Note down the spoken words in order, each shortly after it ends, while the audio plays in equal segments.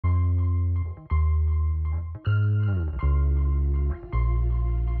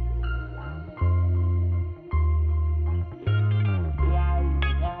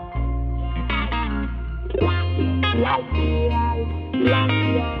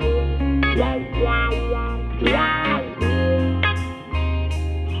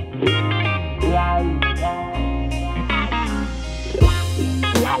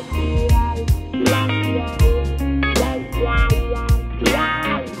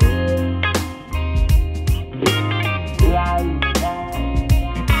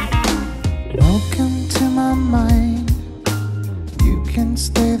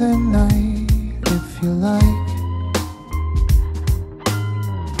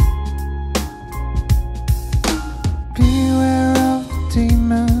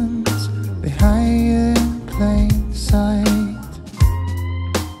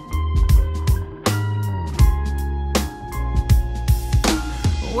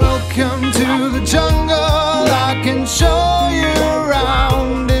Welcome to the jungle, I can show you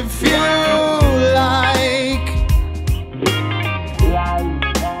around if you like.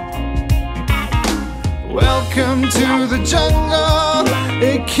 Welcome to the jungle,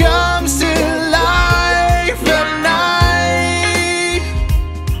 it comes to life at night.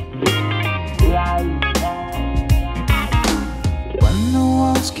 When the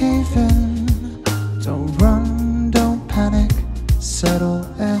walls cave in, don't run, don't panic, settle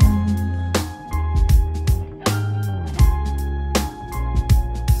in.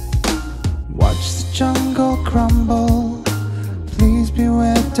 Watch the jungle crumble, please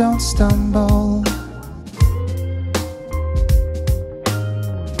beware, don't stumble.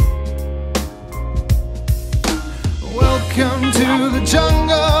 Welcome to the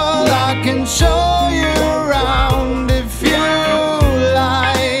jungle, I can show you around if you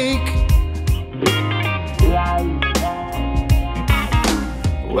like.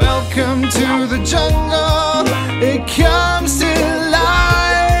 Welcome to the jungle, it comes to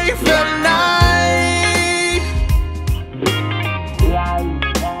life at night.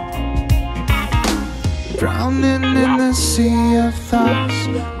 Drowning in the sea of thoughts,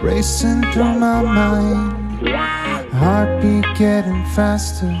 racing through my mind. Heartbeat getting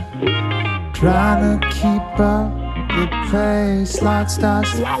faster, trying to keep up the pace. Light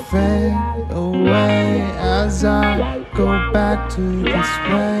starts to fade away as I go back to this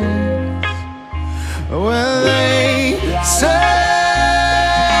place where they say,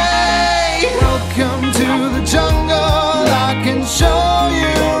 welcome to the jungle, I can show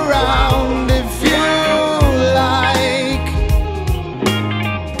you around if you like.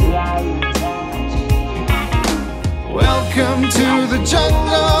 Welcome to the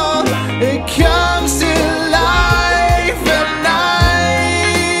jungle, it comes to life at night.